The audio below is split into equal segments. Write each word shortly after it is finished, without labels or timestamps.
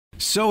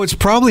So it's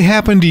probably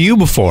happened to you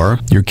before.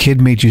 Your kid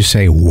made you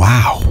say,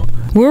 wow.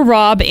 We're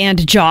Rob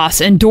and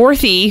Joss, and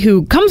Dorothy,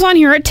 who comes on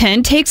here at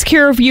 10, takes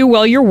care of you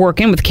while you're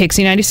working with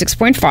Kixie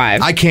 96.5.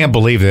 I can't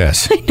believe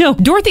this. No,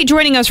 Dorothy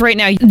joining us right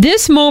now.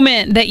 This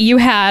moment that you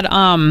had,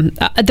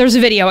 there's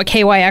a video at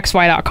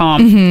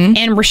kyxy.com,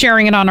 and we're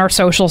sharing it on our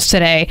socials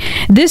today.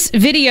 This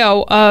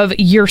video of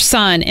your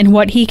son and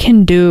what he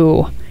can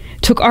do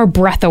took our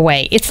breath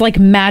away. It's like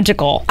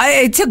magical.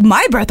 It took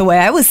my breath away.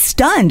 I was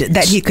stunned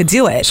that he could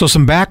do it. So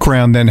some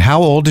background then.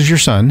 How old is your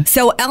son?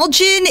 So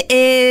Elgin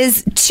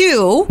is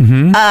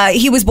 2.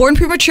 He was born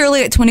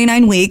prematurely at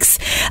 29 weeks.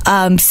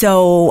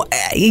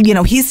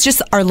 He's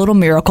just our little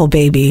miracle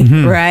baby,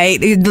 right?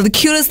 The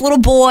cutest little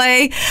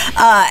boy.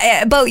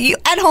 But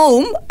at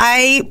home,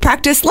 I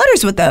practice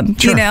letters with them,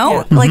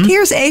 like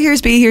here's A,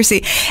 here's B, here's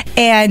C.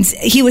 And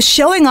he was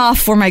showing off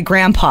for my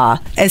grandpa.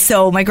 And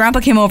so my grandpa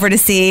came over to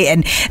see,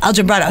 and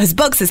Elgin brought out his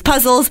books, his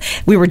puzzles.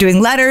 We were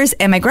doing letters,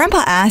 and my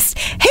grandpa asked,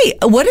 hey,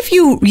 what if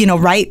you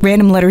write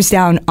random letters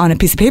down on a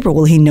piece of paper?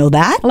 Will he know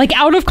that? Like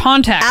out of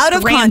context. Out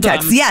of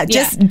context. Yeah,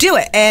 just do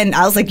it. And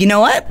I was like, you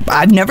know what?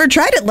 I've never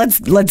tried it.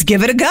 Let's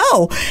give it a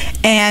go.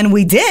 And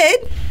we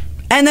did.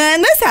 And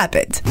then this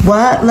happened.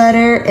 What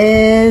letter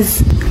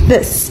is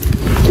this?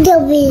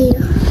 W.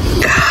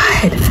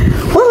 God.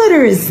 What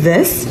letter is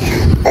this?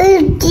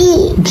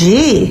 G.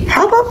 G.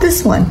 How about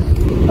this one?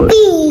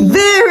 B.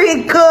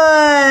 Very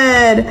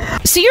good.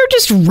 So you're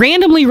just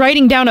randomly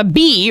writing down a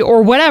B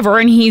or whatever,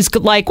 and he's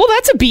like, well,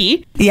 that's a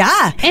B.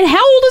 Yeah. And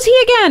how old is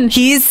he again?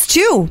 He's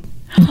 2.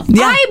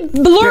 Yeah. I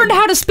learned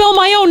how to spell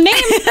my own name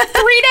 3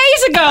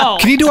 days ago.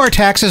 Can you do our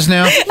taxes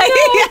now?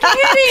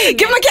 Kidding.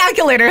 Give him a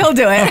calculator. He'll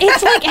do it.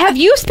 It's like, have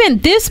you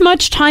spent this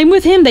much time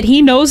with him that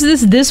he knows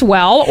this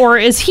well? Or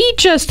does he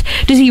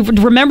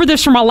remember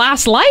this from a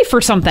last life or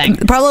something?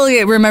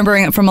 Probably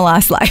remembering it from a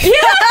last life.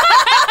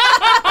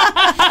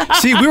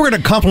 See, we were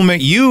going to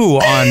compliment you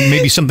on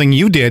maybe something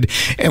you did.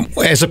 And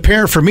as a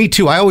parent for me,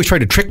 too, I always try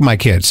to trick my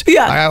kids.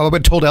 Yeah. I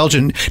told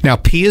Elgin, now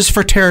P is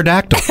for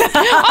pterodactyl. No,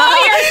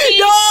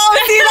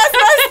 see, that's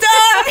messed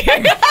up.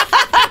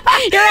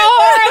 You're a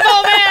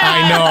horrible man.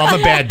 I know, I'm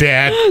a bad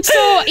dad.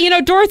 So,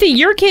 Dorothy,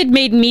 your kid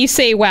made me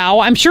say wow.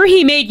 I'm sure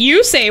he made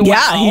you say wow.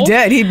 Yeah, he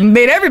did. He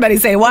made everybody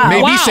say wow.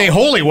 Made me say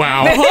holy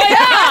wow.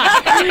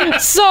 Yeah.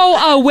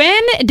 So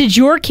when did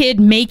your kid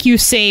make you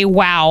say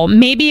wow?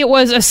 Maybe it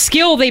was a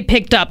skill they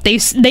picked up.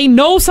 They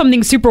know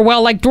something super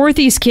well, like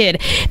Dorothy's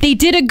kid. They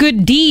did a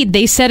good deed.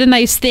 They said a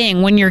nice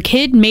thing. When your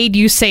kid made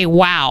you say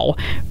wow,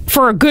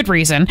 for a good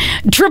reason.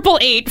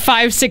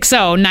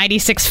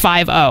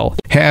 888-560-9650.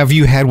 Have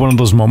you had one of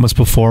those moments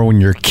before when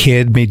your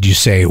kid made you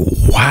say,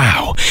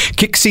 wow?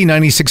 Kixie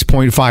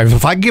 96.5.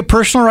 If I get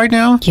personal right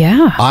now,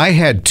 yeah, I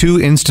had 2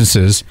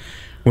 instances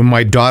when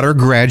my daughter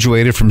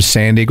graduated from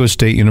San Diego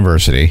State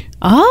University.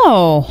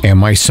 Oh. And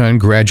my son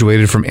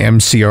graduated from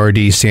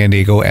MCRD San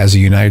Diego as a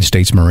United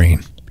States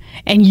Marine.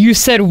 And you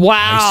said, wow.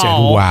 I said,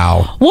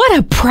 wow. What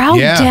a proud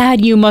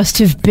dad you must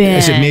have been. I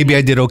said, maybe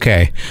I did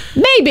okay.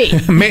 Maybe.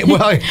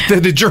 Well,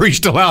 the jury's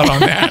still out on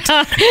that.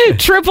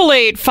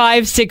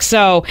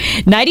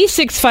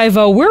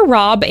 888-560-9650. We're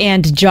Rob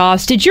and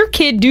Joss. Did your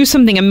kid do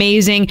something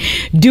amazing?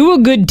 Do a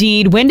good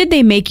deed? When did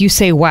they make you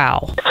say,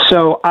 wow?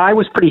 So I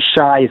was pretty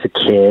shy as a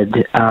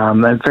kid,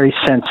 very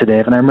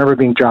sensitive. And I remember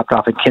being dropped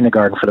off at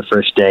kindergarten for the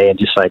first day and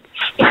just like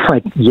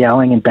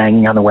yelling and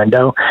banging on the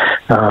window.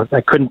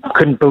 I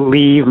couldn't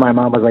believe my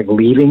mom was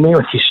leaving me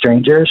with these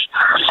strangers.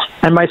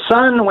 And my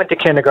son went to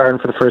kindergarten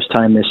for the first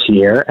time this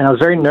year, and I was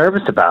very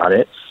nervous about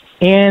it.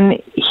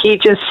 And he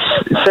just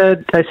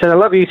said, I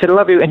love you. He said, I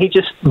love you. And he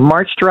just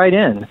marched right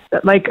in,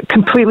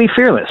 completely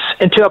fearless,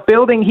 into a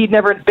building he'd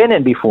never been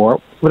in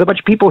before, with a bunch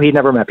of people he'd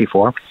never met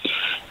before.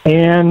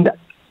 And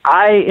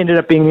I ended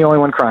up being the only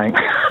one crying.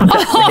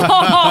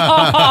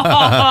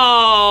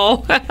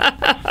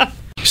 Oh.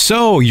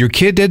 So your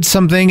kid did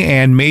something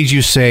and made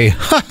you say,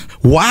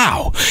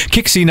 wow.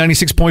 Kixie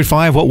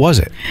 96.5, what was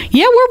it?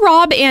 Yeah, we're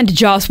Rob and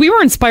Joss. We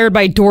were inspired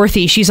by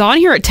Dorothy. She's on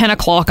here at 10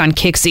 o'clock on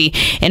Kixie,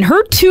 and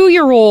her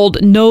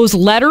 2-year-old knows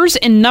letters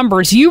and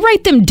numbers. You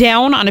write them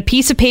down on a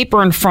piece of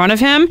paper in front of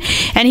him,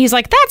 and he's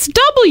like, that's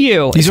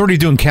W. He's already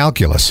doing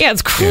calculus. Yeah,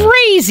 it's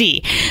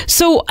crazy. Yeah.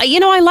 So,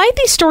 I like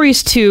these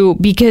stories, too,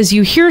 because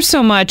you hear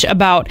so much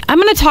about, I'm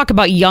going to talk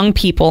about young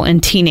people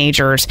and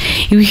teenagers.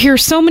 You hear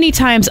so many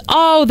times,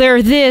 oh,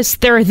 they're this,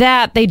 they're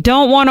that, they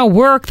don't want to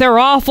work, they're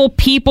awful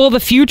people, the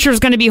future is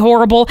going to be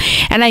horrible.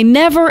 And I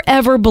never,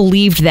 ever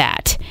believed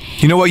that.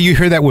 You know what? You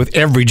hear that with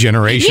every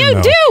generation, You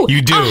though. do.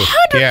 You do.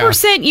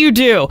 100% you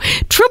do.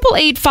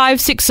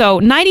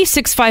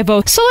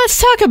 888-560-9650. So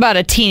let's talk about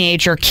a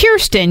teenager.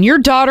 Kirsten, your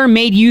daughter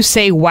made you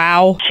say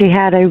wow. She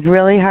had a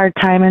really hard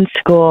time in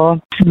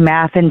school,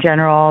 math in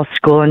general,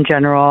 school in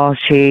general.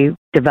 She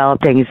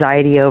developed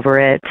anxiety over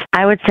it.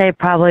 I would say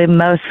probably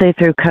mostly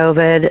through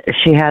COVID,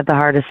 she had the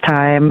hardest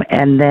time.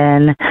 And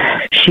then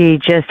she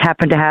just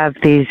happened to have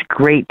these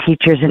great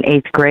teachers in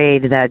 8th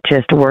grade that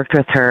just worked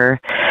with her.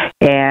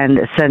 And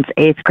since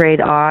 8th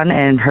grade on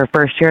and her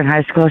first year in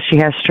high school, she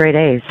has straight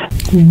A's.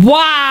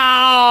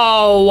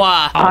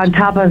 Wow. On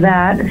top of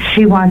that,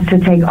 she wants to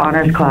take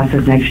honors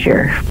classes next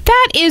year.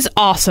 That is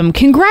awesome.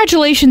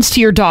 Congratulations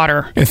to your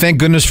daughter. And thank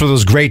goodness for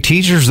those great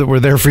teachers that were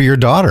there for your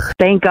daughter.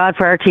 Thank God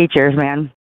for our teachers, man.